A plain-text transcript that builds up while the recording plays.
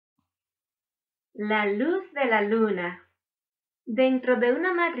La luz de la luna. Dentro de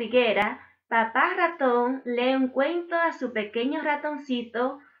una madriguera, papá ratón lee un cuento a su pequeño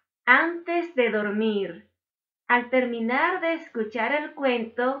ratoncito antes de dormir. Al terminar de escuchar el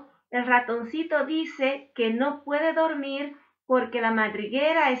cuento, el ratoncito dice que no puede dormir porque la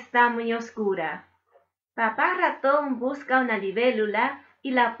madriguera está muy oscura. Papá ratón busca una libélula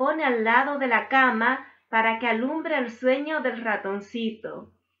y la pone al lado de la cama para que alumbre el sueño del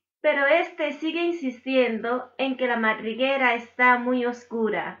ratoncito. Pero éste sigue insistiendo en que la madriguera está muy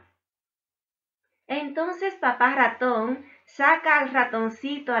oscura. Entonces papá ratón saca al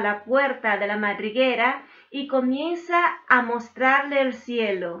ratoncito a la puerta de la madriguera y comienza a mostrarle el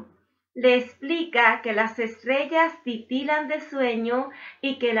cielo. Le explica que las estrellas titilan de sueño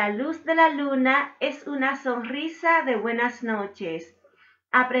y que la luz de la luna es una sonrisa de buenas noches.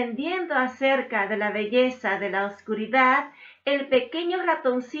 Aprendiendo acerca de la belleza de la oscuridad, el pequeño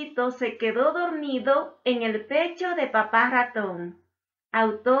ratoncito se quedó dormido en el pecho de papá ratón.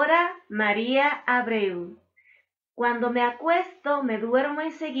 Autora María Abreu. Cuando me acuesto me duermo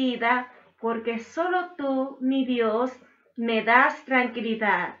enseguida, porque solo tú, mi Dios, me das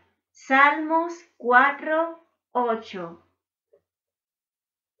tranquilidad. Salmos 4:8.